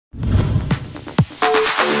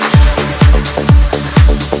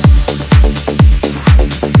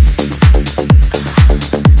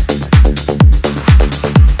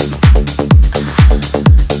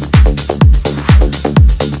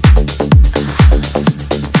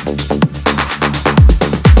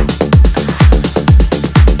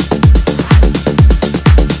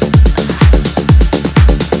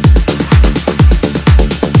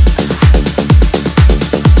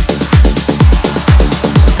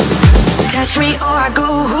Catch me or I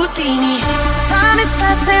go Houdini. Time is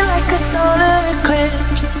passing like a solar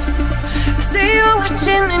eclipse. See you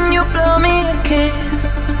watching and you blow me a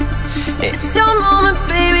kiss. It's your moment,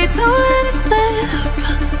 baby, don't let it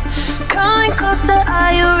slip. Coming closer,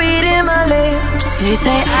 are you reading my lips? They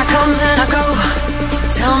say I come and I go.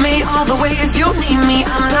 Tell me all the ways you need me,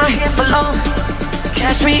 I'm not here for long.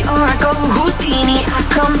 Catch me or I go Houdini. I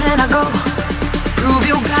come and I go. Prove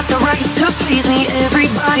you got the right to please me,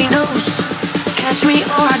 everybody knows. Catch me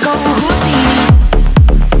or I go Houdini.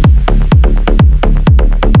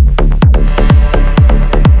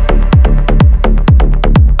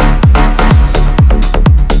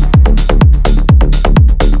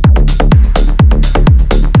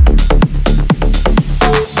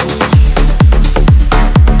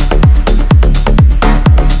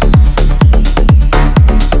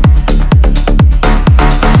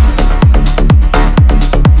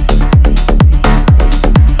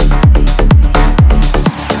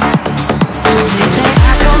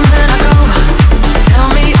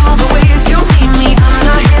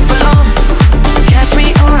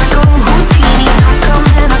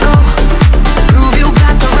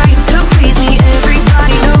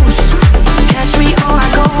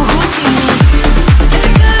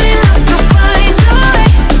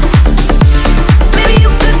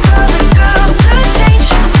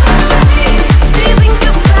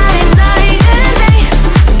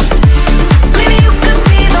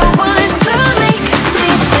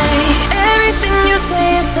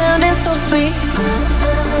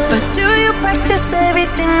 But do you practice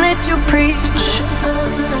everything that you preach?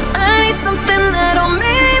 I need something that'll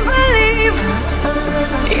make me believe.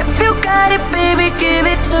 If you got it, baby, give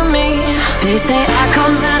it to me. They say I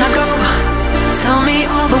come and I go. Tell me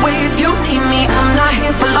all the ways you need me, I'm not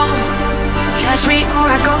here for long. Catch me or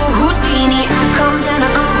I go Houdini. I come and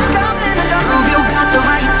I go. Prove you got